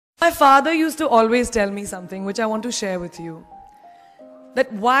my father used to always tell me something which I want to share with you.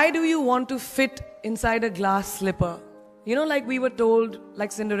 That why do you want to fit inside a glass slipper? You know, like we were told,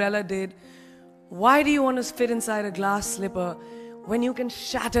 like Cinderella did, why do you want to fit inside a glass slipper when you can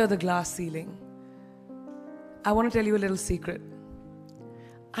shatter the glass ceiling? I want to tell you a little secret.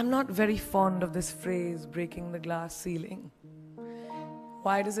 I'm not very fond of this phrase, breaking the glass ceiling.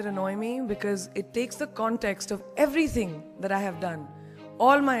 Why does it annoy me? Because it takes the context of everything that I have done,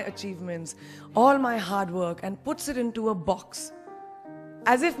 all my achievements, all my hard work, and puts it into a box.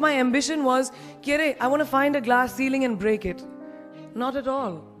 As if my ambition was, Kire, I want to find a glass ceiling and break it. Not at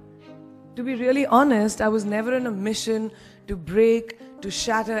all. To be really honest, I was never in a mission to break, to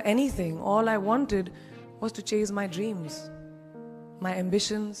shatter anything. All I wanted was to chase my dreams, my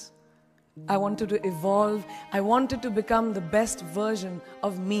ambitions. I wanted to evolve. I wanted to become the best version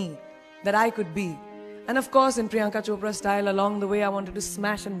of me that I could be. And of course, in Priyanka Chopra style, along the way, I wanted to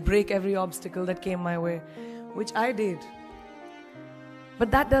smash and break every obstacle that came my way, which I did.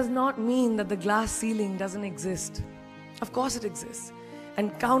 But that does not mean that the glass ceiling doesn't exist. Of course it exists.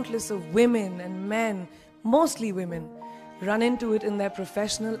 And countless of women and men, mostly women, run into it in their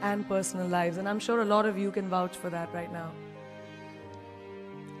professional and personal lives. And I'm sure a lot of you can vouch for that right now.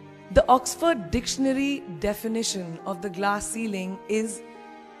 The Oxford Dictionary definition of the glass ceiling is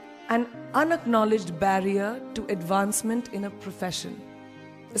an unacknowledged barrier to advancement in a profession,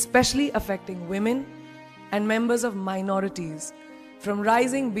 especially affecting women and members of minorities from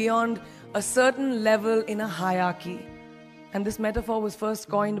rising beyond a certain level in a hierarchy. And this metaphor was first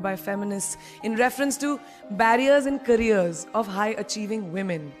coined by feminists in reference to barriers in careers of high-achieving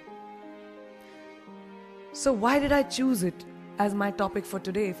women. So why did I choose it as my topic for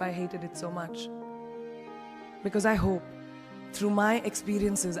today if I hated it so much? Because I hope through my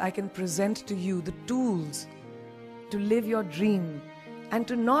experiences I can present to you the tools to live your dream and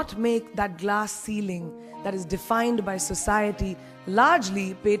to not make that glass ceiling that is defined by society,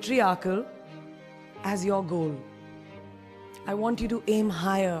 largely patriarchal, as your goal. I want you to aim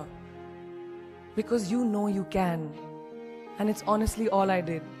higher because you know you can. And it's honestly all I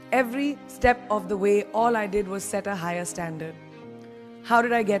did. Every step of the way, all I did was set a higher standard. How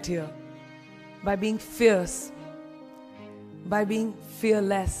did I get here? By being fierce, by being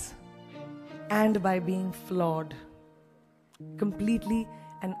fearless, and by being flawed. Completely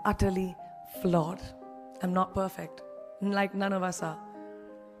and utterly flawed. I'm not perfect, like none of us are.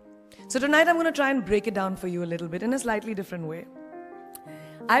 So tonight I'm going to try and break it down for you a little bit in a slightly different way.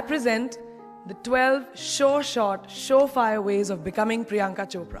 I present the 12 sure-shot, surefire ways of becoming Priyanka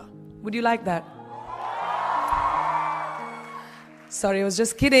Chopra. Would you like that? Sorry, I was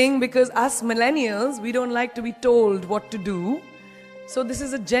just kidding, because us millennials, we don't like to be told what to do. So this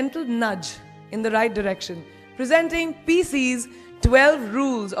is a gentle nudge in the right direction. Presenting PC's 12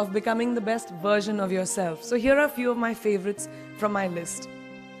 rules of becoming the best version of yourself. So here are a few of my favorites from my list.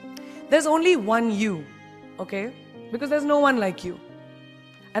 There's only one you, okay? Because there's no one like you.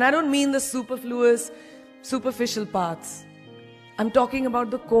 And I don't mean the superfluous, superficial parts. I'm talking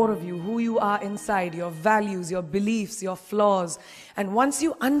about the core of you, who you are inside, your values, your beliefs, your flaws. And once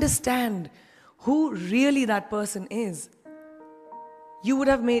you understand who really that person is, you would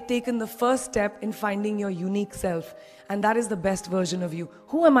have taken the first step in finding your unique self. And that is the best version of you.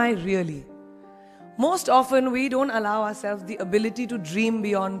 Who am I really? Most often, we don't allow ourselves the ability to dream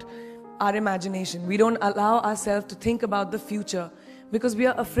beyond our imagination. We don't allow ourselves to think about the future because we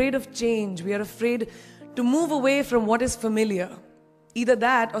are afraid of change. We are afraid to move away from what is familiar. Either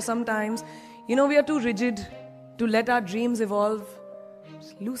that or sometimes, we are too rigid to let our dreams evolve.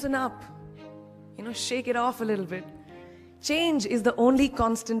 Just loosen up. Shake it off a little bit. Change is the only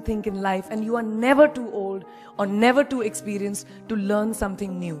constant thing in life, and you are never too old or never too experienced to learn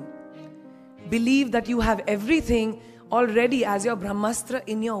something new. Believe that you have everything already as your Brahmastra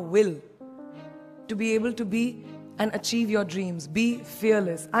in your will to be able to be and achieve your dreams. Be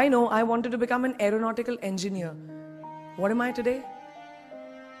fearless. I know I wanted to become an aeronautical engineer. What am I today?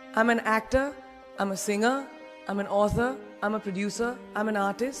 I'm an actor, I'm a singer, I'm an author, I'm a producer, I'm an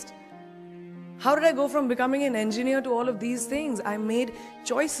artist. How did I go from becoming an engineer to all of these things? I made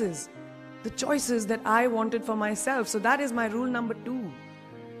choices. The choices that I wanted for myself. So that is my rule number 2.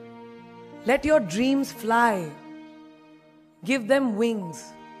 Let your dreams fly. Give them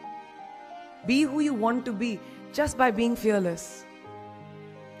wings. Be who you want to be just by being fearless.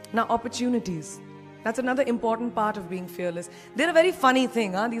 Now, opportunities. That's another important part of being fearless. They're a very funny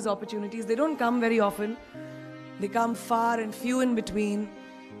thing, these opportunities. They don't come very often. They come far and few in between.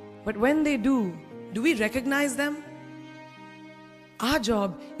 But when they do we recognize them? Our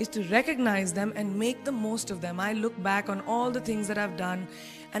job is to recognize them and make the most of them. I look back on all the things that I've done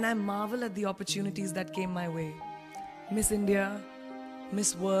and I marvel at the opportunities that came my way. Miss India,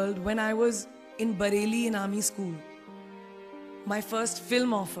 Miss World, when I was in Bareilly in army school, my first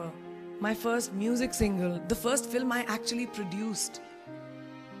film offer, my first music single, the first film I actually produced.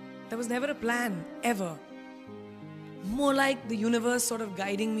 There was never a plan, ever. More like the universe sort of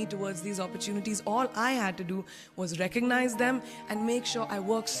guiding me towards these opportunities. All I had to do was recognize them and make sure I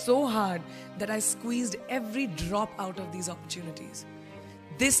worked so hard that I squeezed every drop out of these opportunities.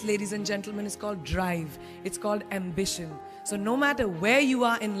 This, ladies and gentlemen, is called drive. It's called ambition. So no matter where you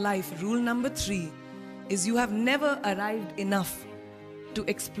are in life, rule number 3 is you have never arrived enough to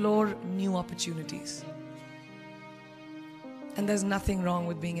explore new opportunities. And there's nothing wrong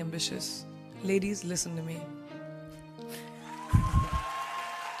with being ambitious. Ladies, listen to me.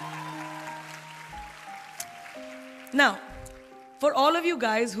 Now, for all of you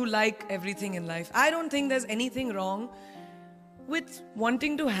guys who like everything in life, I don't think there's anything wrong with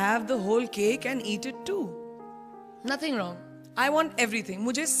wanting to have the whole cake and eat it too. Nothing wrong. I want everything.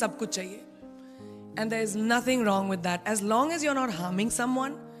 Mujhe sab kuch chahiye. And there is nothing wrong with that. As long as you're not harming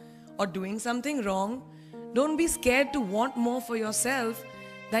someone or doing something wrong, don't be scared to want more for yourself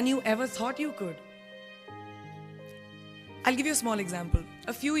than you ever thought you could. I'll give you a small example.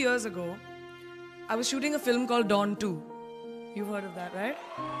 A few years ago, I was shooting a film called Dawn 2. You've heard of that, right?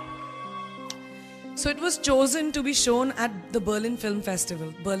 So it was chosen to be shown at the Berlin Film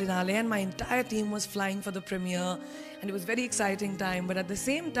Festival, Berlinale, and my entire team was flying for the premiere, and it was a very exciting time. But at the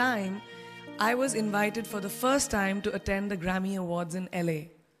same time, I was invited for the first time to attend the Grammy Awards in LA.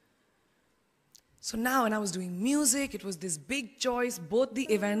 So now, when I was doing music, it was this big choice. Both the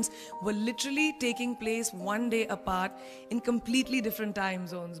events were literally taking place one day apart in completely different time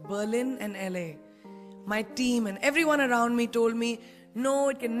zones, Berlin and LA. My team and everyone around me told me, no,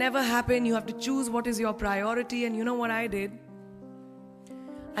 it can never happen. You have to choose what is your priority. And you know what I did?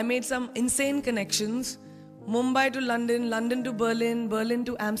 I made some insane connections. Mumbai to London, London to Berlin, Berlin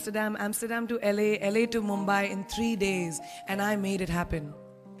to Amsterdam, Amsterdam to LA, LA to Mumbai in 3 days. And I made it happen.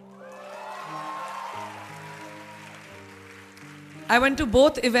 I went to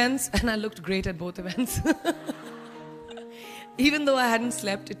both events and I looked great at both events. Even though I hadn't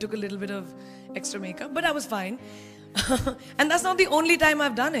slept, it took a little bit of extra makeup, but I was fine. And that's not the only time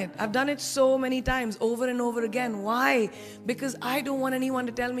I've done it. I've done it so many times, over and over again. Why? Because I don't want anyone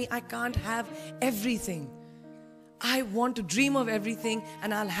to tell me I can't have everything. I want to dream of everything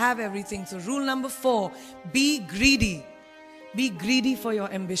and I'll have everything. So rule number 4, be greedy. Be greedy for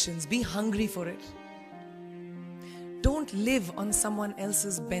your ambitions. Be hungry for it. Don't live on someone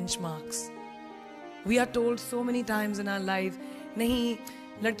else's benchmarks. We are told so many times in our life, nahi,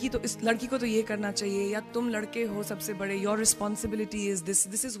 लड़की को तो ये करना चाहिए, या तुम लड़के हो सबसे बड़े, your responsibility is this,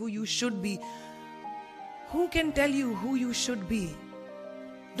 this is who you should be. Who can tell you who you should be?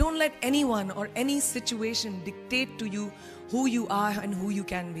 Don't let anyone or any situation dictate to you who you are and who you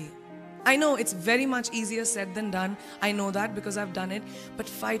can be. I know it's very much easier said than done. I know that because I've done it. But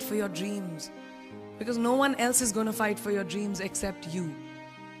fight for your dreams. Because no one else is going to fight for your dreams except you.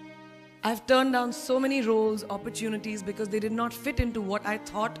 I've turned down so many roles, opportunities, because they did not fit into what I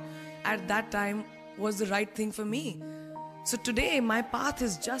thought at that time was the right thing for me. So today, my path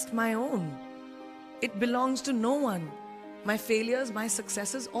is just my own. It belongs to no one. My failures, my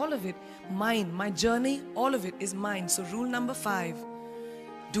successes, all of it, mine. My journey, all of it is mine. So rule number 5,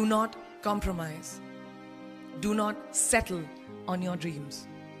 do not compromise. Do not settle on your dreams.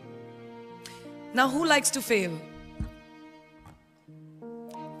 Now, who likes to fail?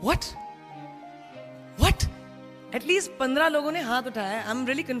 What? What? At least 15 logon ne haath uthaya. I'm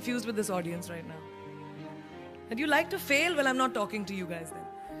really confused with this audience right now. That you like to fail? Well, I'm not talking to you guys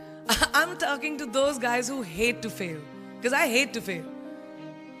then. I'm talking to those guys who hate to fail. Because I hate to fail.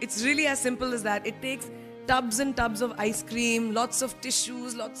 It's really as simple as that. It takes tubs and tubs of ice cream, lots of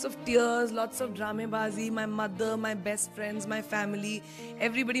tissues, lots of tears, lots of dramebazi, my mother, my best friends, my family,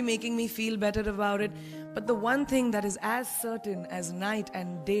 everybody making me feel better about it. But the one thing that is as certain as night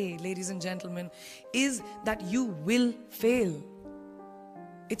and day, ladies and gentlemen, is that you will fail.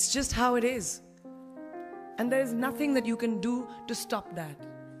 It's just how it is. And there is nothing that you can do to stop that.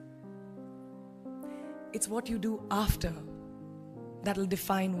 It's what you do after that will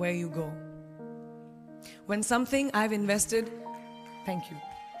define where you go. When something I've invested, thank you.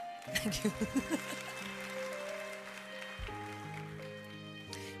 Thank you.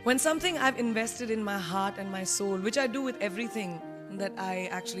 When something I've invested in my heart and my soul, which I do with everything that I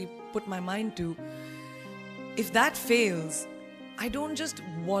actually put my mind to, if that fails, I don't just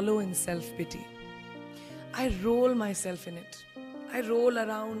wallow in self-pity. I roll myself in it. I roll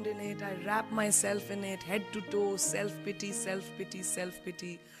around in it. I wrap myself in it, head to toe, self-pity, self-pity,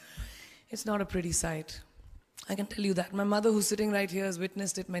 self-pity. It's not a pretty sight. I can tell you that. My mother, who's sitting right here, has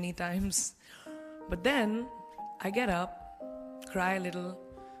witnessed it many times. But then I get up, cry a little,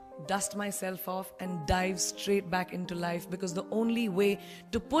 dust myself off, and dive straight back into life, because the only way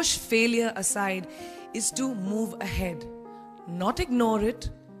to push failure aside is to move ahead. Not ignore it,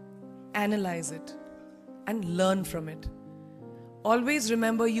 analyze it, and learn from it. Always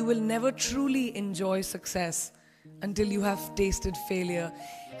remember, you will never truly enjoy success until you have tasted failure.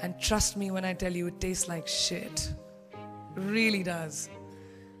 And trust me when I tell you, it tastes like shit. Really does.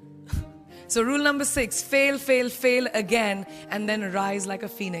 So rule number 6, fail, fail, fail again, and then rise like a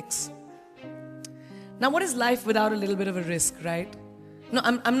phoenix. Now, what is life without a little bit of a risk, right? No,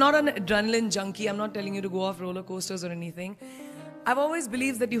 I'm not an adrenaline junkie. I'm not telling you to go off roller coasters or anything. I've always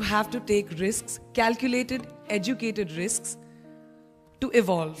believed that you have to take risks, calculated, educated risks, to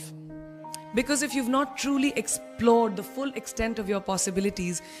evolve. Because if you've not truly explored the full extent of your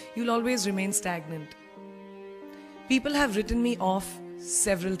possibilities, you'll always remain stagnant. People have written me off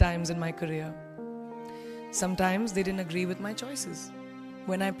several times in my career. Sometimes they didn't agree with my choices.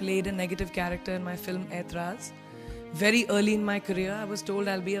 When I played a negative character in my film Aitraz, very early in my career, I was told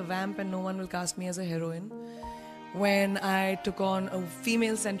I'll be a vamp and no one will cast me as a heroine. When I took on a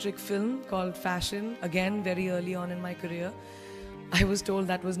female-centric film called Fashion, again very early on in my career, I was told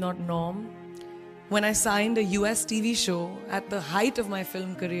that was not norm. When I signed a US TV show at the height of my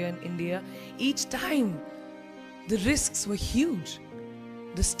film career in India, each time the risks were huge.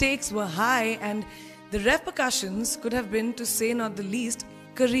 The stakes were high, and the repercussions could have been, to say not the least,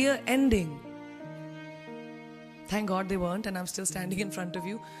 career ending. Thank God they weren't, and I'm still standing in front of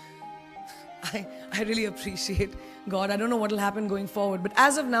you. I really appreciate God. I don't know what will happen going forward, but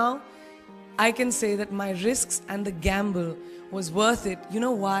as of now, I can say that my risks and the gamble was worth it. You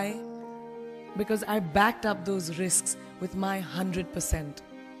know why? Because I backed up those risks with my 100%.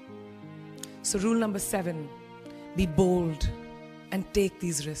 So rule number 7, be bold and take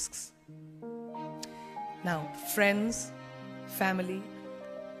these risks. Now, friends, family,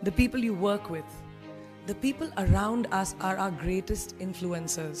 the people you work with, the people around us are our greatest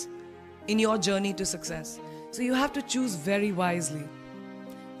influencers in your journey to success. So you have to choose very wisely.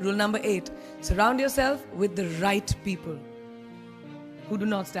 Rule number 8, surround yourself with the right people who do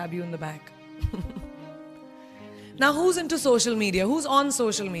not stab you in the back. Now, who's into social media? Who's on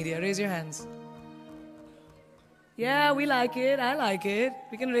social media? Raise your hands. Yeah, we like it. I like it.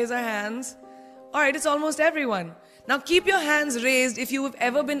 We can raise our hands. All right, it's almost everyone. Now keep your hands raised if you have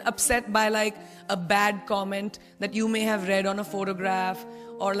ever been upset by like a bad comment that you may have read on a photograph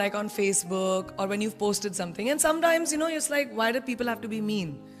or like on Facebook or when you've posted something. And sometimes, it's like, why do people have to be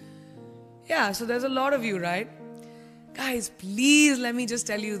mean? Yeah, so there's a lot of you, right? Guys, please let me just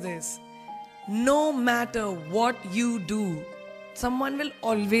tell you this. No matter what you do, someone will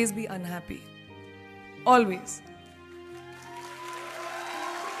always be unhappy. Always.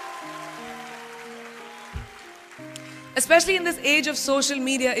 Especially in this age of social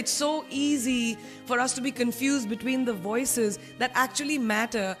media, it's so easy for us to be confused between the voices that actually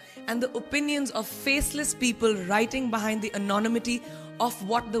matter and the opinions of faceless people writing behind the anonymity of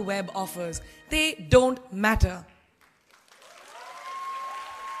what the web offers. They don't matter.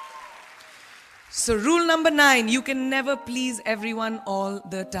 So rule number 9, you can never please everyone all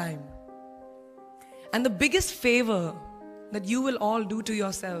the time. And the biggest favor that you will all do to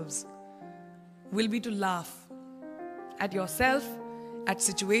yourselves will be to laugh at yourself, at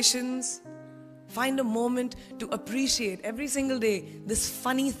situations. Find a moment to appreciate every single day this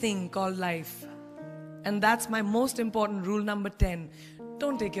funny thing called life. And that's my most important rule number 10.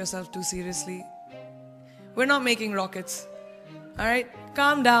 Don't take yourself too seriously. We're not making rockets. All right?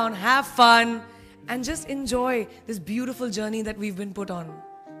 Calm down, have fun, and just enjoy this beautiful journey that we've been put on.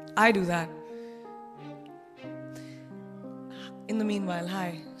 I do that. In the meanwhile,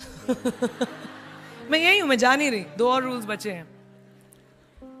 hi. मैं यही हूँ, मैं जा नहीं रही. 2 और rules बचे हैं.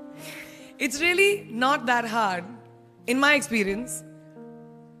 It's really not that hard, in my experience,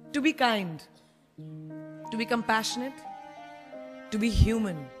 to be kind, to be compassionate, to be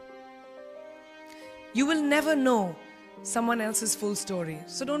human. You will never know someone else's full story,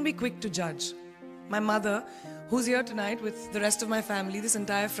 so don't be quick to judge. My mother, who's here tonight with the rest of my family, this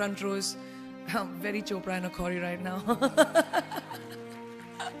entire front row is very Chopra and Akhori right now.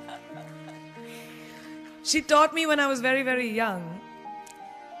 She taught me when I was very, very young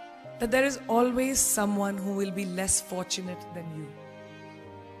that there is always someone who will be less fortunate than you.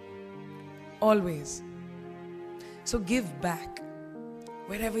 Always. So give back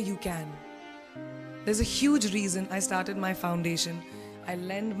wherever you can. There's a huge reason I started my foundation. I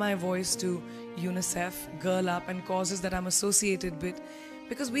lend my voice to UNICEF, Girl Up, and causes that I'm associated with,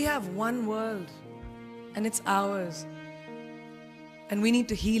 because we have one world and it's ours. And we need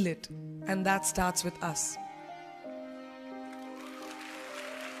to heal it, and that starts with us.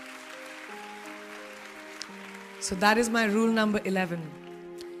 So that is my rule number 11.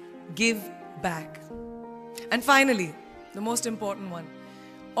 Give back. And finally, the most important one.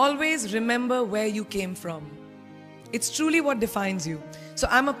 Always remember where you came from. It's truly what defines you. So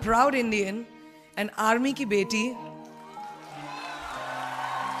I'm a proud Indian, an army ki beti,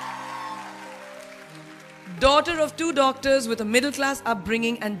 daughter of 2 doctors with a middle-class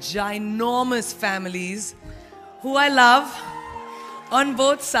upbringing and ginormous families who I love on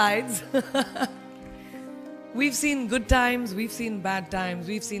both sides. We've seen good times, we've seen bad times,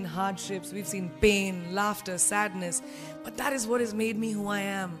 we've seen hardships, we've seen pain, laughter, sadness. But that is what has made me who I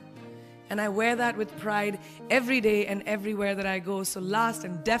am. And I wear that with pride every day and everywhere that I go. So last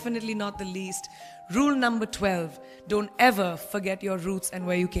and definitely not the least, rule number 12, don't ever forget your roots and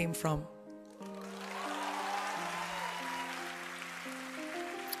where you came from.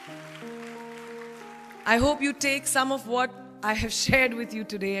 I hope you take some of what I have shared with you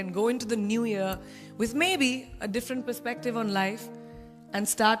today and go into the new year with maybe a different perspective on life, and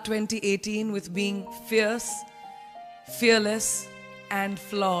start 2018 with being fierce, fearless, and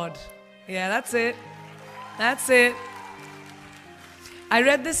flawed. Yeah, that's it. That's it. I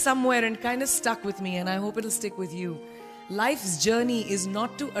read this somewhere and kind of stuck with me, and I hope it'll stick with you. Life's journey is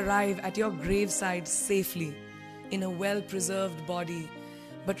not to arrive at your graveside safely in a well-preserved body,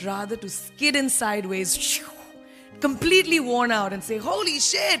 but rather to skid in sideways, completely worn out, and say, holy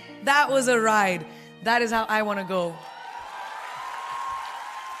shit, that was a ride. That is how I want to go.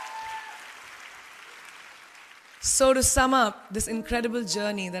 So to sum up this incredible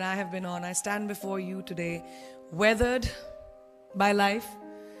journey that I have been on, I stand before you today, weathered by life,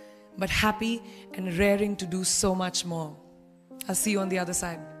 but happy and raring to do so much more. I'll see you on the other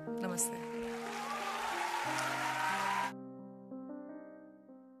side. Namaste.